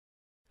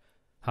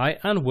Hi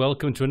and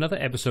welcome to another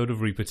episode of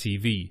Reaper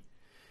TV.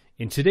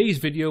 In today's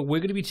video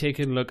we're going to be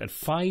taking a look at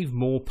 5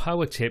 more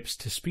power tips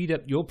to speed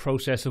up your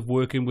process of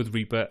working with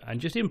Reaper and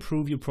just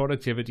improve your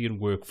productivity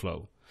and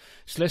workflow.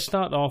 So let's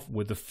start off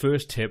with the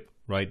first tip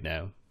right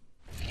now.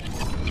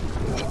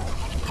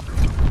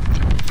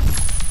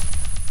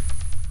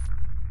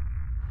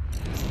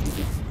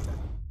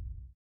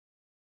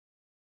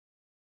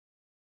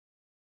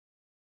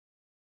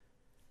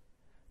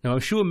 Now I'm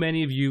sure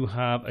many of you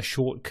have a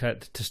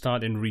shortcut to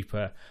start in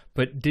Reaper,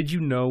 but did you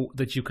know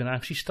that you can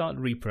actually start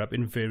Reaper up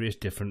in various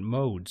different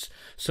modes?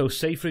 So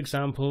say for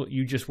example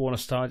you just want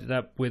to start it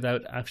up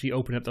without actually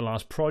opening up the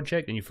last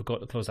project and you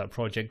forgot to close that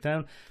project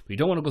down, but you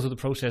don't want to go through the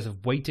process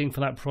of waiting for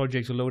that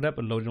project to load up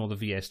and loading all the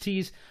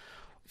VSTs.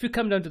 If you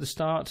come down to the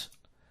start,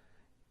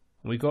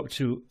 and we go up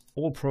to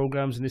all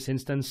programs in this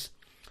instance,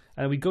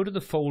 and we go to the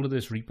folder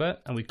this Reaper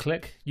and we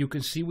click, you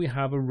can see we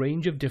have a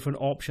range of different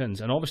options,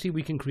 and obviously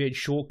we can create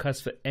shortcuts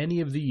for any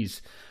of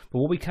these, but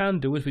what we can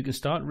do is we can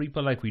start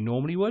Reaper like we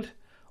normally would,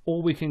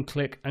 or we can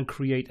click and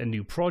create a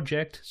new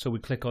project. So we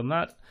click on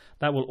that,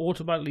 that will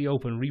automatically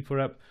open Reaper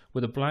up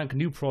with a blank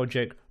new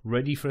project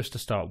ready for us to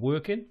start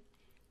working.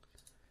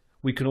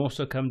 We can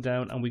also come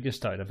down and we can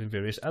start it up in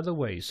various other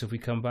ways. So if we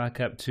come back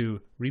up to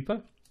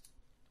Reaper,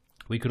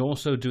 we can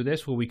also do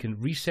this where we can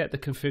reset the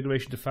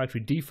configuration to factory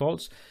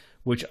defaults,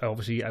 which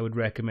obviously I would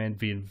recommend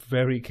being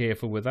very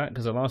careful with that,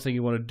 because the last thing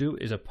you want to do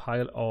is a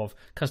pile of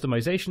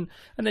customization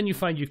and then you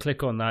find you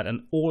click on that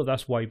and all of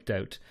that's wiped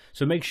out.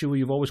 So make sure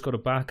you've always got a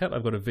backup.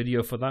 I've got a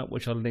video for that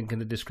which I'll link in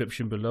the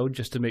description below,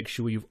 just to make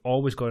sure you've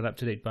always got an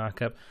up-to-date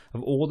backup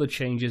of all the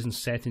changes and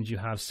settings you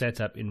have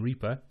set up in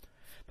Reaper.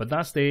 But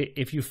that's there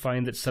if you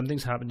find that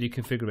something's happened to your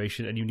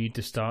configuration and you need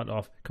to start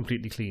off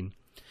completely clean.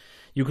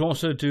 You can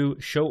also do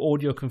show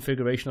audio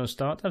configuration on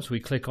startup, so we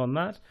click on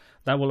that.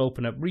 That will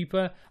open up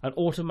Reaper and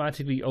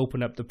automatically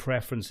open up the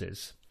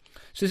preferences.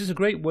 So this is a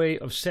great way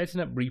of setting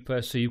up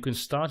Reaper so you can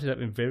start it up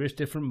in various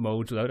different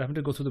modes without having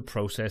to go through the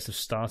process of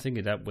starting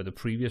it up with a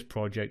previous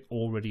project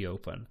already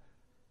open.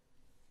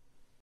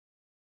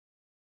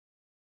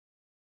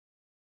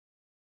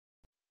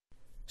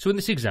 So in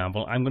this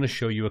example, I'm going to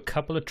show you a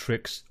couple of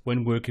tricks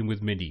when working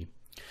with Midi.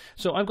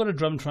 So I've got a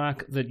drum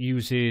track that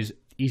uses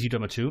Easy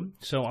Drummer 2,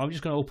 so I'm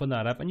just going to open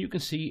that up and you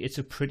can see it's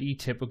a pretty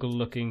typical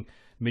looking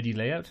MIDI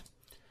layout.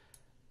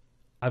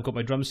 I've got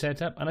my drum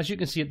set up, and as you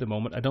can see at the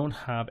moment I don't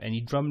have any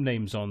drum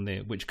names on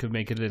there, which could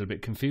make it a little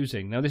bit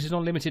confusing. Now this is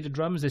not limited to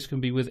drums, this can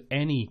be with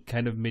any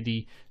kind of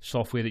MIDI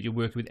software that you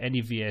work with,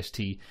 any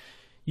VST.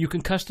 You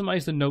can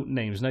customize the note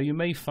names. Now you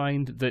may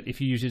find that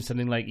if you're using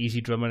something like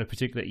Easy Drummer and a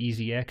particular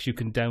Easy X, you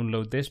can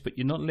download this, but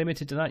you're not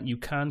limited to that. You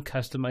can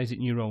customize it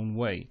in your own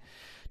way.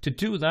 To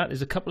do that,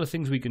 there's a couple of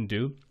things we can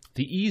do.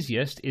 The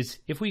easiest is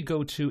if we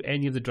go to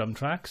any of the drum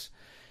tracks,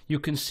 you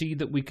can see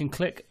that we can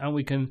click and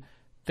we can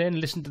then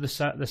listen to the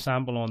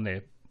sample on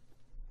there.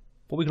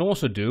 What we can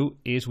also do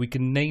is we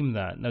can name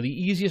that. Now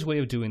the easiest way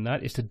of doing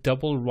that is to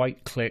double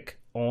right click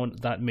on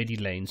that MIDI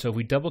lane. So if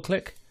we double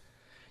click,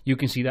 you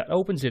can see that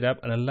opens it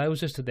up and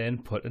allows us to then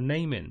put a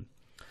name in.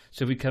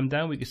 So if we come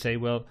down, we can say,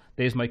 well,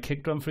 there's my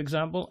kick drum, for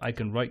example. I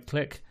can right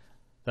click,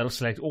 that'll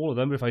select all of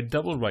them, but if I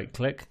double right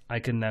click, I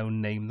can now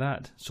name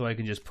that. So I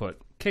can just put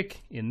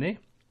kick in there.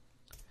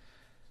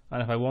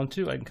 And if I want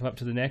to, I can come up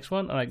to the next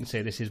one and I can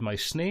say this is my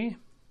snare.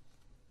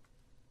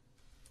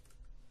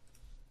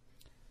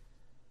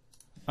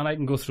 And I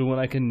can go through and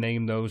I can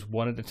name those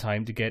one at a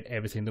time to get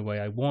everything the way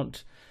I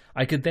want.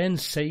 I could then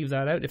save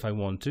that out if I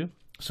want to.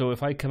 So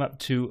if I come up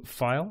to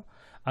File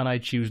and I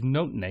choose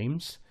Note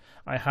Names,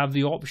 I have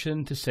the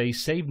option to say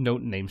Save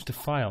Note Names to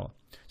File.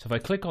 So if I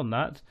click on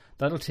that,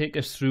 that'll take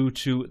us through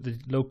to the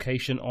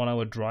location on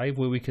our drive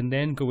where we can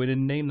then go in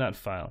and name that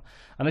file.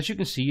 And as you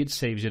can see, it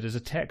saves it as a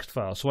text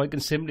file. So I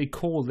can simply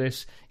call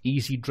this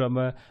Easy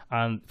Drummer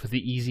and put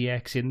the Easy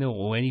X in there,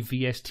 or any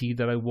VST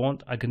that I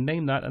want. I can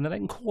name that and then I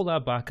can call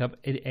that back up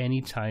at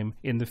any time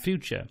in the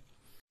future.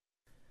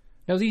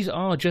 Now these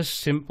are just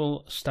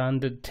simple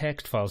standard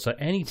text files, so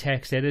any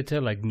text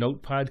editor like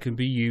Notepad can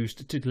be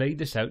used to lay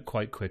this out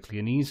quite quickly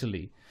and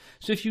easily.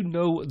 So if you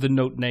know the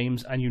note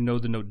names and you know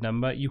the note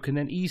number, you can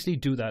then easily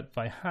do that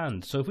by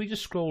hand. So if we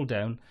just scroll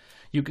down,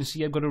 you can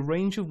see I've got a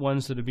range of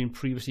ones that have been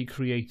previously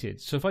created.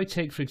 So if I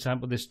take, for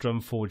example, this Drum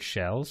Forge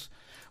Shells,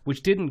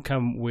 which didn't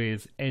come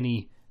with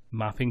any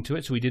mapping to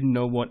it, so we didn't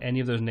know what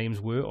any of those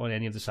names were on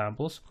any of the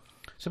samples.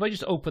 So if I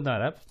just open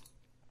that up,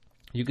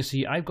 you can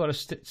see I've got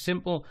a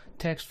simple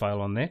text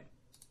file on there.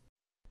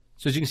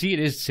 So as you can see, it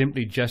is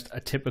simply just a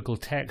typical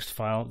text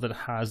file that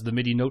has the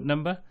MIDI note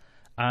number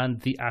and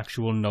the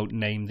actual note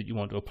name that you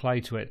want to apply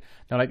to it.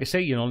 Now, like I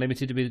say, you're not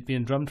limited to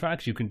being drum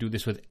tracks. You can do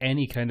this with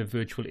any kind of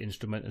virtual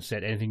instrument and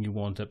set anything you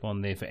want up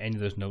on there for any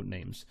of those note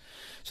names.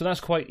 So that's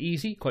quite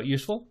easy, quite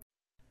useful.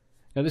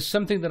 Now there's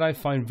something that I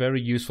find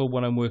very useful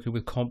when I'm working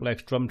with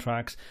complex drum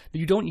tracks.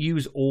 You don't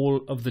use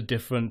all of the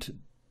different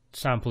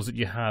samples that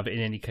you have in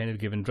any kind of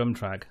given drum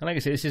track. And like I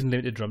say, this isn't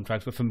limited to drum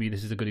tracks, but for me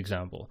this is a good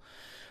example.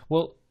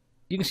 Well,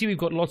 you can see we've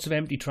got lots of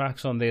empty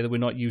tracks on there that we're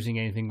not using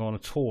anything on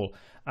at all.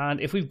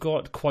 And if we've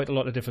got quite a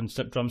lot of different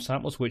drum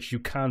samples, which you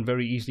can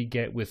very easily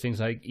get with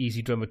things like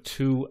Easy Drummer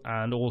 2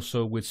 and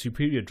also with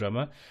Superior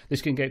Drummer,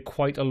 this can get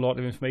quite a lot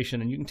of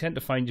information, and you can tend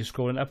to find you're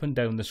scrolling up and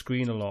down the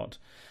screen a lot.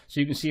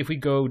 So you can see if we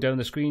go down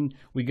the screen,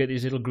 we get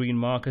these little green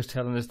markers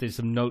telling us there's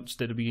some notes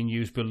that are being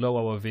used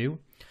below our view.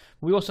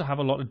 We also have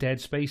a lot of dead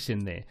space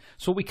in there.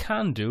 So what we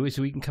can do is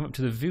we can come up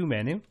to the View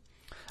menu,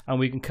 and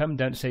we can come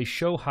down to say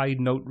Show Hide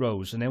Note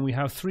Rows, and then we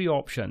have three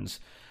options: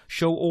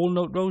 Show All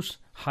Note Rows,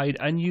 Hide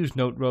Unused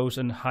Note Rows,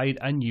 and Hide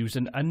Unused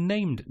and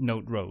Unnamed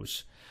Note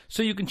Rows.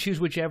 So you can choose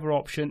whichever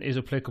option is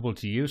applicable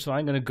to you. So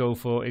I'm going to go,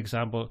 for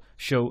example,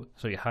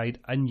 Hide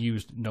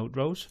Unused Note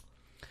Rows.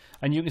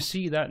 And you can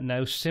see that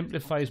now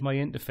simplifies my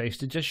interface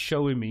to just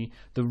showing me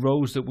the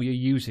rows that we are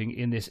using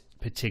in this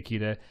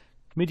particular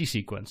MIDI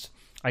sequence.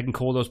 I can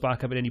call those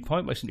back up at any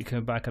point by simply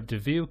coming back up to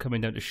View,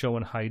 coming down to Show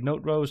and Hide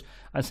Note Rows,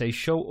 and say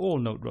Show All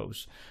Note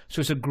Rows.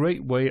 So it's a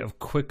great way of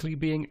quickly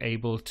being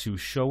able to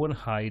show and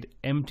hide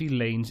empty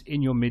lanes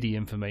in your MIDI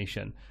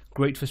information.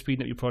 Great for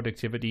speeding up your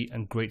productivity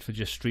and great for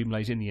just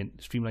streamlining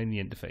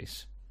the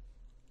interface.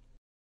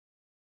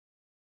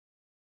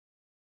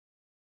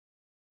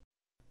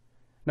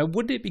 Now,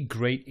 wouldn't it be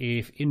great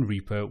if in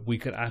Reaper we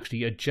could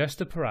actually adjust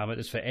the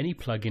parameters for any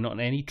plugin on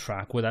any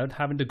track without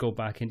having to go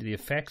back into the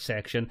effects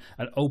section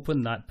and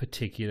open that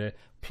particular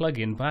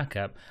plugin back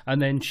up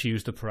and then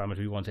choose the parameter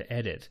we want to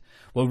edit?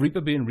 Well, Reaper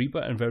being Reaper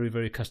and very,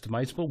 very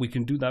customizable, we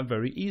can do that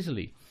very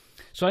easily.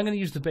 So I'm going to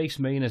use the bass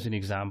main as an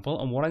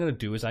example, and what I'm going to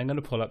do is I'm going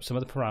to pull up some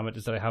of the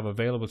parameters that I have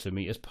available to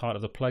me as part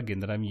of the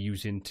plugin that I'm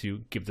using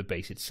to give the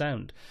bass its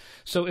sound.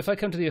 So if I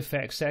come to the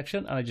effects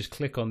section and I just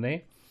click on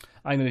there,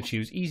 I'm going to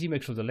choose Easy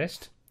Mix from the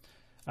list,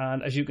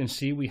 and as you can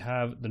see we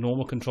have the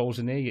normal controls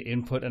in there, your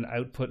input and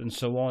output and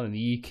so on, and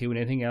the EQ and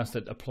anything else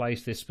that applies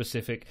to this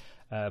specific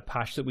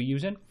patch that we're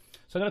using.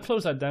 So I'm going to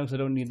close that down because I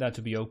don't need that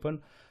to be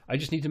open. I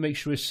just need to make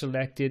sure it's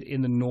selected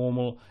in the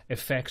normal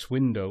effects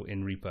window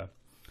in Reaper.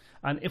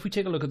 And if we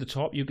take a look at the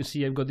top, you can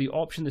see I've got the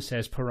option that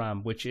says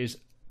param, which is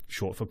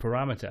short for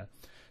parameter.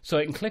 So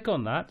I can click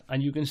on that,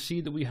 and you can see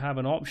that we have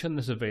an option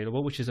that's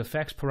available, which is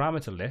effects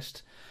parameter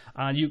list.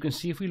 And you can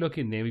see if we look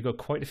in there, we've got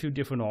quite a few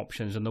different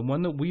options. And the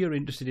one that we are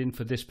interested in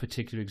for this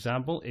particular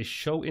example is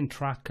show in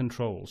track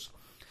controls.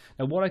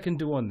 Now what I can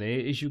do on there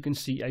is you can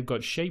see I've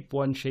got shape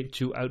 1, shape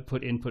 2,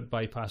 output, input,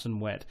 bypass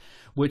and wet,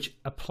 which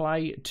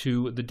apply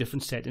to the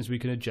different settings we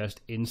can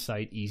adjust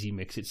inside Easy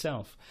Mix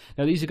itself.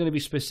 Now these are going to be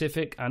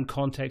specific and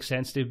context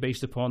sensitive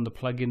based upon the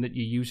plugin that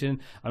you're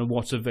using and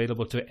what's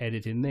available to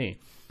edit in there.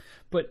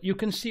 But you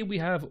can see we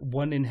have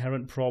one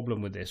inherent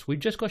problem with this. We've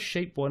just got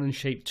shape 1 and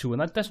shape 2,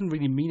 and that doesn't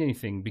really mean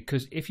anything,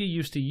 because if you're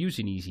used to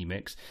using Easy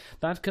Mix,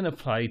 that can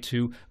apply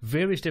to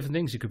various different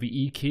things. It could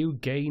be EQ,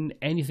 gain,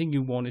 anything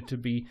you want it to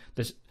be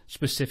that's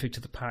specific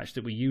to the patch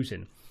that we're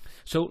using.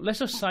 So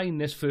let's assign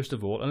this first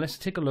of all, and let's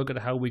take a look at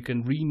how we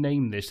can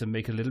rename this and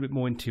make it a little bit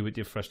more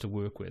intuitive for us to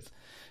work with.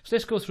 So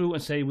let's go through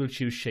and say we'll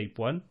choose shape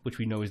 1, which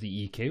we know is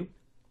the EQ.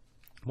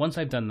 Once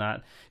I've done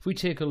that, if we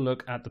take a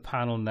look at the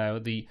panel now,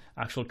 the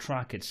actual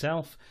track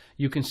itself,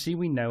 you can see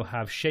we now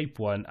have shape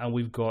 1, and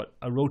we've got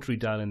a rotary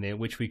dial in there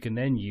which we can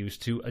then use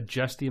to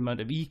adjust the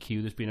amount of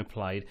EQ that's been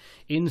applied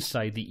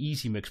inside the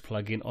Easy Mix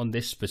plugin on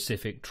this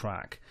specific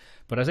track.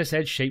 But as I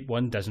said, shape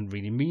 1 doesn't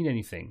really mean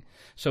anything.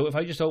 So if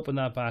I just open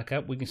that back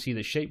up, we can see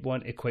that shape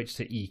 1 equates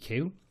to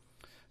EQ.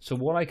 So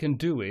what I can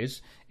do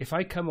is, if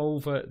I come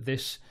over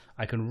this,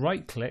 I can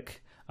right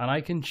click and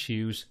I can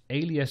choose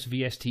Alias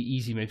VST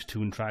Easy Mix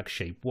Tune Track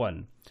Shape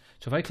 1.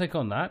 So if I click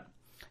on that,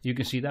 you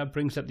can see that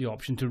brings up the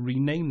option to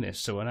rename this.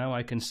 So now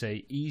I can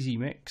say Easy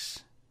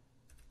Mix,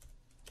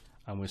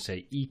 and we'll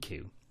say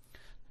EQ.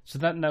 So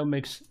that now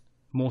makes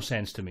more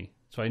sense to me.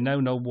 So I now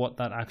know what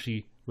that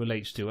actually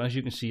relates to. As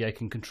you can see, I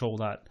can control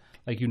that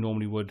like you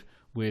normally would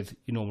with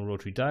your normal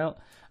rotary dial.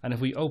 And if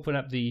we open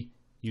up the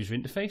user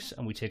interface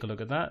and we take a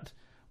look at that,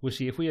 we'll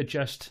see if we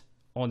adjust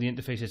on the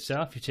interface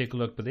itself, you take a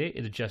look there,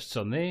 it adjusts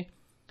on there.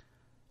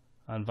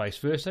 And vice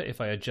versa, if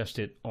I adjust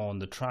it on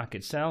the track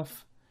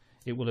itself,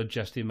 it will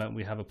adjust the amount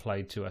we have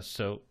applied to us.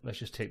 So let's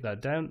just take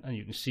that down, and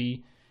you can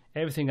see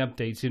everything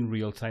updates in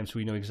real time, so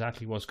we know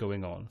exactly what's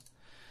going on.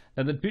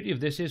 Now the beauty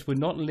of this is we're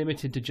not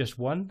limited to just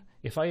one.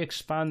 If I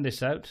expand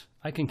this out,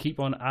 I can keep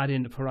on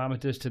adding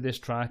parameters to this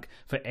track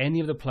for any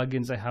of the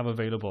plugins I have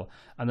available.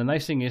 And the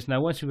nice thing is now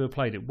once we've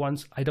applied it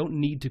once, I don't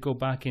need to go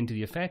back into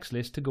the effects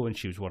list to go and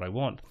choose what I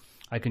want.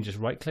 I can just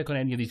right click on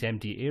any of these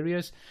empty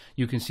areas.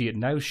 You can see it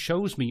now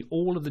shows me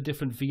all of the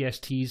different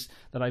VSTs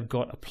that I've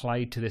got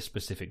applied to this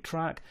specific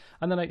track,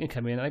 and then I can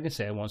come in and I can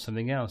say I want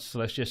something else. So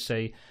let's just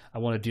say I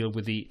want to deal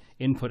with the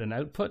input and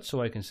output,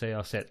 so I can say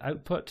I'll set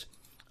output,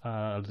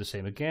 I'll do the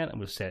same again, and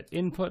we'll set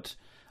input,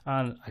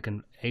 and I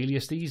can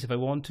alias these if I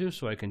want to,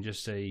 so I can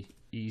just say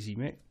Easy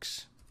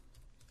Mix.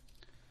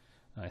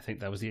 I think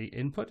that was the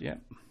input, yeah.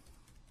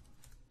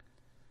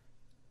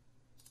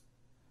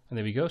 And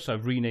there we go, so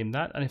I've renamed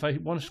that, and if I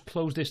want to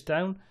close this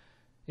down,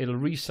 it'll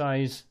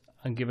resize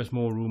and give us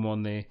more room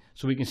on there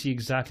so we can see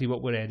exactly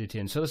what we're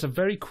editing. So that's a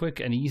very quick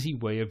and easy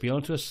way of being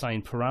able to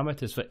assign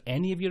parameters for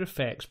any of your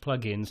effects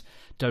plugins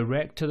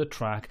direct to the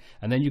track,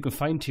 and then you can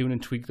fine tune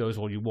and tweak those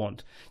all you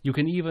want. You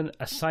can even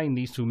assign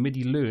these through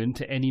MIDI Learn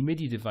to any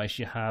MIDI device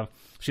you have.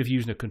 So if you're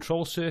using a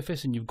control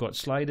surface and you've got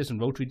sliders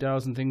and rotary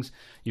dials and things,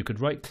 you could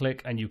right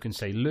click and you can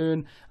say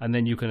Learn, and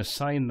then you can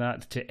assign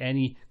that to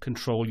any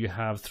control you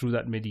have through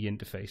that MIDI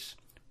interface.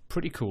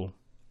 Pretty cool.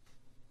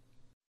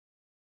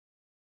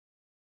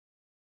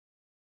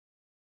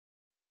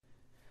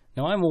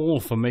 Now, I'm all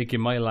for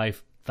making my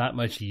life that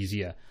much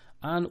easier,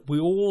 and we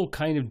all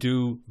kind of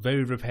do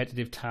very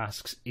repetitive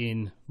tasks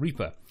in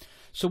Reaper.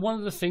 So one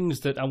of the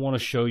things that I want to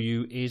show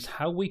you is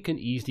how we can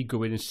easily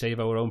go in and save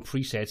our own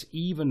presets,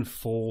 even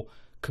for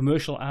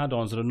commercial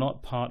add-ons that are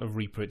not part of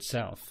Reaper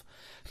itself.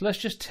 So let's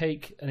just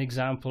take an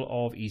example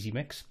of Easy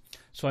Mix.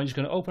 So I'm just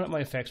going to open up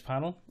my effects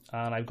panel,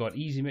 and I've got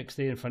Easy Mix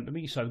there in front of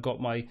me. So I've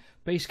got my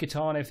bass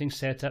guitar and everything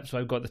set up. So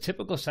I've got the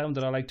typical sound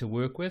that I like to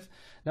work with.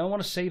 Now I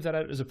want to save that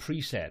out as a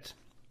preset.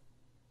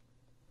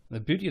 The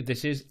beauty of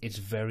this is it's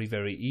very,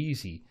 very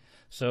easy.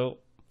 So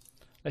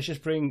let's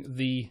just bring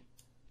the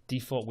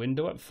default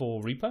window up for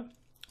Reaper,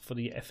 for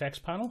the effects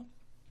panel.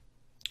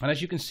 And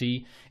as you can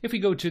see, if we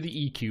go to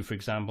the EQ, for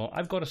example,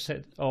 I've got a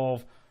set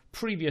of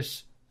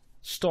previous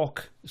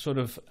stock sort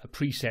of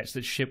presets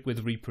that ship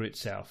with Reaper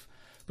itself.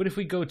 But if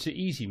we go to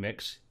Easy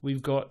Mix,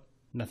 we've got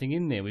nothing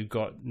in there. We've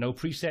got no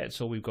presets,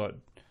 or we've got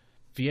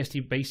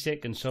VST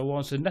Basic and so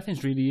on. So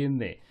nothing's really in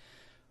there.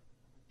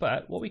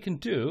 But what we can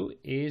do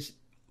is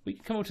we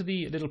can come up to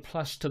the little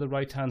plus to the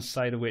right hand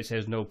side of where it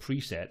says no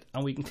preset,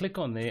 and we can click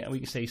on there and we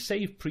can say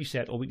save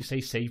preset, or we can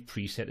say save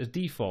preset as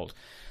default.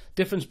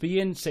 Difference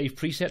being, save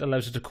preset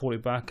allows us to call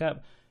it back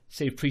up.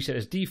 Save preset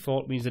as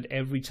default means that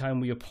every time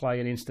we apply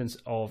an instance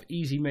of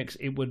Easy Mix,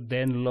 it would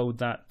then load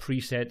that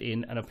preset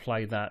in and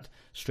apply that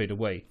straight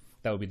away.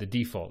 That would be the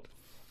default.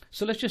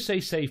 So let's just say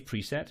save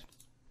preset.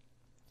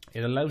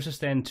 It allows us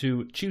then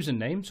to choose a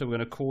name. So we're going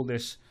to call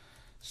this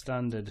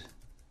standard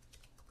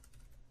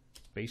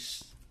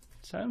bass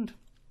sound,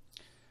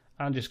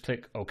 and just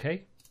click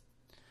OK,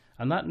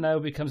 and that now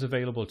becomes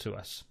available to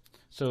us.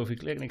 So if we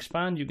click and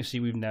expand, you can see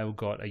we've now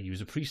got a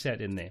user preset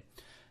in there.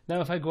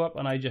 Now if I go up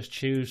and I just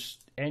choose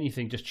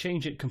anything, just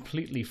change it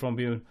completely from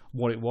being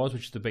what it was,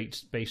 which is the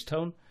bass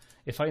tone.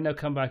 If I now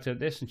come back to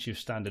this and choose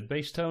standard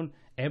bass tone,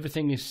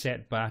 everything is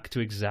set back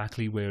to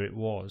exactly where it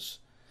was.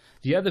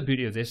 The other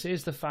beauty of this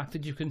is the fact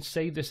that you can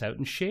save this out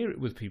and share it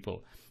with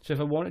people. So if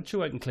I wanted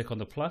to, I can click on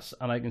the plus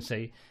and I can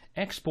say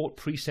export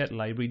preset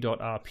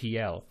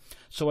library.rpl.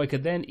 So I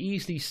could then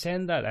easily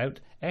send that out,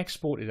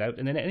 export it out,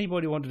 and then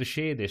anybody wanted to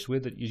share this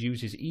with that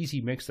uses Easy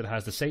Mix that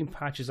has the same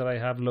patches that I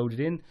have loaded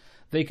in,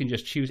 they can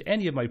just choose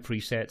any of my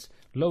presets,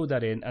 load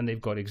that in, and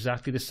they've got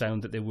exactly the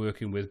sound that they're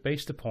working with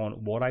based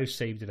upon what I've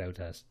saved it out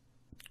as.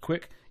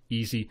 Quick,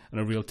 easy, and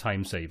a real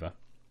time saver.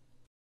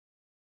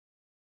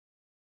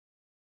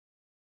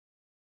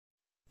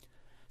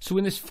 So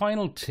in this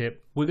final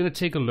tip, we're going to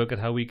take a look at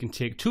how we can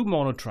take two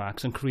mono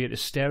tracks and create a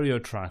stereo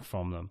track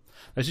from them.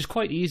 This is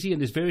quite easy,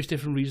 and there's various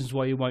different reasons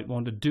why you might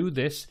want to do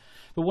this.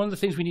 But one of the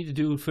things we need to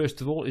do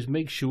first of all is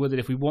make sure that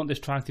if we want this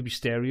track to be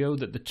stereo,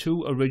 that the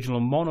two original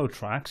mono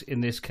tracks,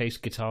 in this case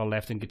guitar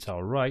left and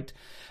guitar right,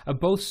 are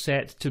both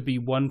set to be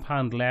one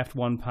pan left,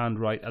 one pan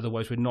right,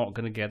 otherwise we're not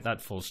going to get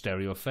that full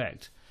stereo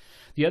effect.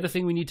 The other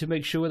thing we need to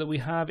make sure that we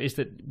have is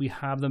that we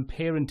have them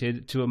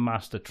parented to a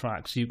master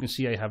track. So you can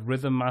see I have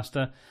rhythm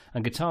master,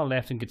 and guitar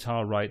left and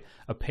guitar right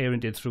are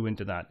parented through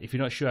into that. If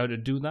you're not sure how to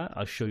do that,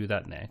 I'll show you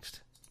that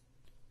next.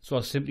 So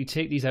I'll simply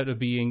take these out of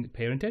being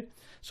parented.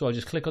 So I'll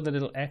just click on the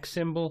little X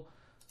symbol.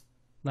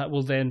 That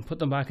will then put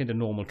them back into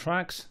normal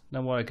tracks.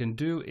 Now what I can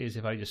do is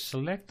if I just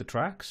select the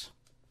tracks,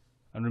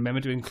 and remember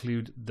to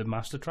include the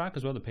master track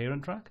as well, the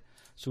parent track.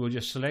 So we'll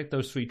just select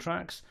those three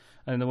tracks,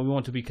 and then when we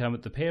want to become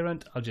the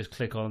parent, I'll just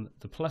click on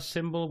the plus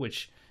symbol,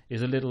 which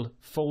is a little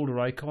folder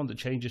icon that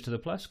changes to the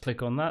plus.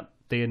 Click on that.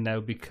 They now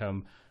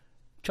become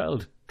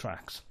child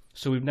tracks.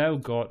 So we've now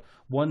got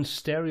one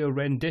stereo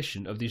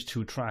rendition of these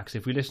two tracks.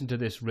 If we listen to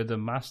this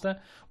rhythm master,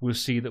 we'll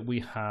see that we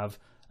have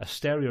a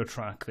stereo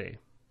track there.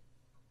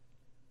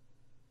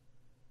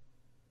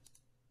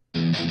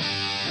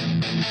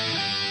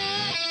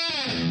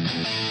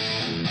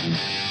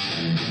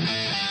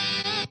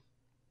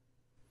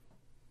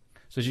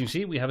 So as you can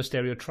see, we have a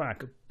stereo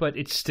track, but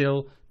it's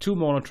still two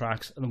mono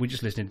tracks, and we're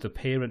just listening to the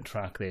parent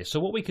track there. So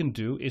what we can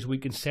do is we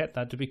can set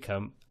that to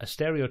become a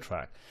stereo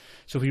track.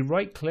 So if we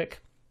right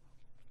click,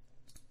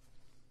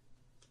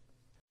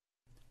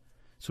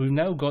 so we've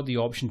now got the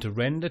option to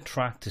render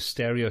track to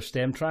stereo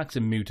stem tracks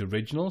and mute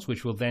originals,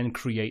 which will then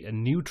create a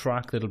new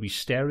track that'll be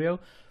stereo,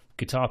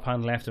 guitar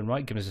pan left and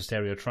right, giving us a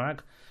stereo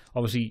track.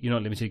 Obviously, you're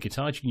not limited to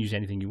guitars, you can use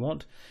anything you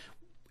want.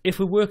 If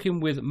we're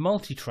working with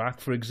multi-track,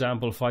 for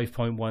example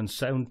 5.1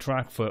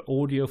 soundtrack for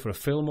audio for a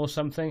film or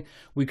something,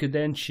 we could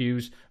then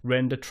choose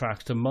render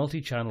tracks to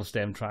multi-channel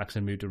stem tracks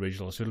and mute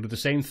originals. So it'll do the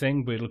same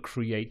thing, but it'll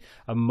create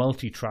a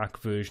multi-track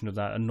version of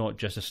that and not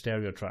just a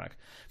stereo track.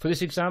 For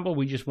this example,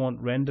 we just want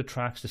render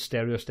tracks to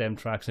stereo stem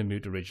tracks and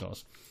mute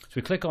originals. So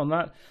we click on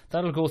that,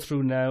 that'll go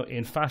through now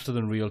in faster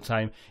than real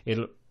time.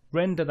 It'll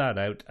render that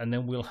out, and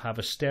then we'll have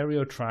a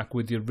stereo track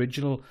with the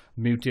original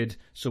muted,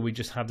 so we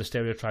just have the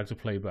stereo track to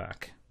play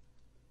back.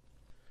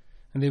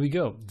 And there we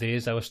go,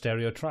 there's our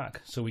stereo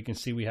track. So we can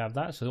see we have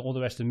that, so all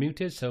the rest are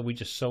muted, so we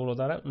just solo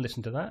that out and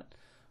listen to that.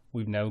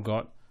 We've now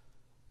got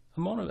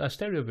a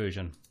stereo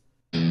version.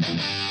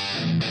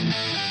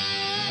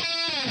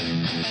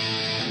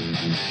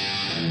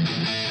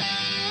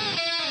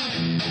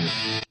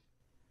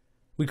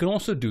 We can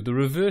also do the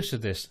reverse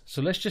of this. So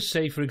let's just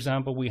say, for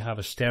example, we have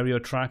a stereo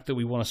track that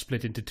we want to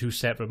split into two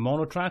separate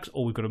mono tracks,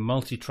 or we've got a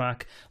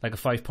multi-track like a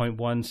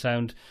 5.1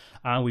 sound,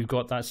 and we've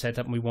got that set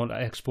up and we want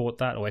to export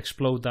that or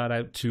explode that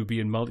out to be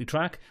in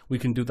multi-track. We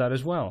can do that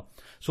as well.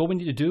 So all we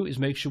need to do is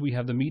make sure we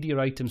have the media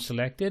item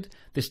selected.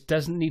 This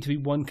doesn't need to be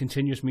one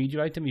continuous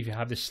media item. If you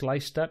have this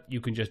sliced up, you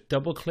can just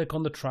double click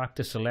on the track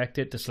to select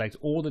it, to select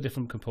all the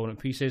different component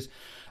pieces,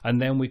 and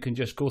then we can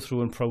just go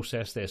through and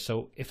process this.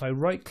 So if I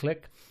right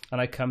click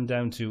and I come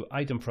down to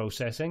item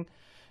processing,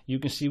 you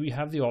can see we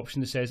have the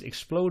option that says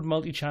explode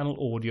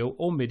multi-channel audio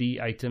or MIDI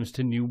items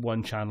to new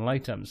one-channel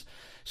items.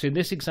 So in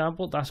this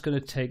example, that's going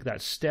to take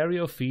that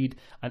stereo feed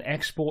and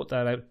export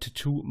that out to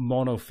two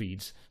mono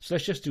feeds. So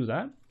let's just do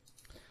that.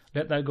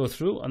 Let that go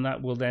through, and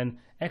that will then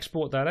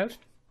export that out.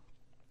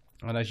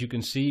 And as you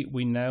can see,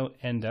 we now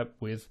end up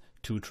with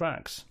two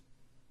tracks.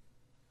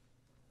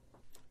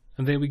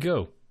 And there we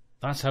go.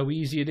 That's how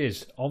easy it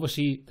is.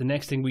 Obviously, the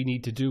next thing we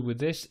need to do with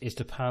this is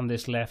to pan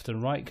this left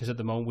and right, because at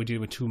the moment we're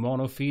dealing with two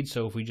mono feeds.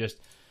 So if we just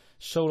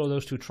solo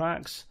those two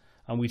tracks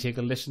and we take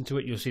a listen to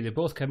it, you'll see they're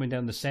both coming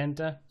down the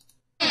center.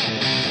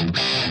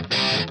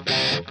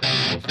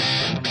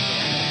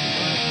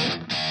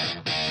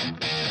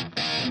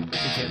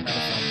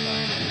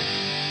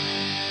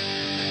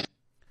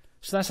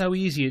 So that's how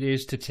easy it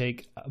is to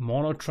take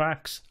mono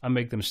tracks and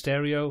make them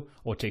stereo,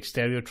 or take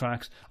stereo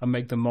tracks and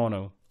make them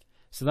mono.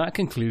 So that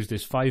concludes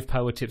this 5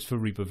 power tips for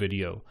Reaper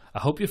video. I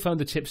hope you found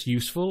the tips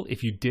useful.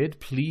 If you did,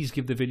 please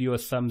give the video a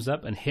thumbs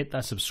up and hit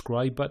that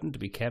subscribe button to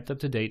be kept up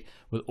to date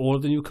with all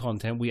of the new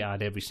content we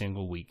add every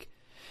single week.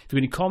 If you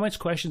have any comments,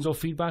 questions or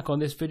feedback on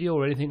this video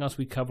or anything else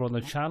we cover on the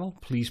channel,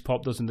 please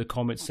pop those in the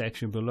comments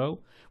section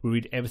below. We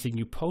read everything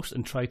you post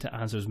and try to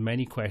answer as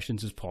many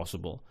questions as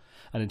possible.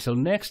 And until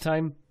next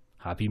time,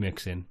 happy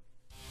mixing.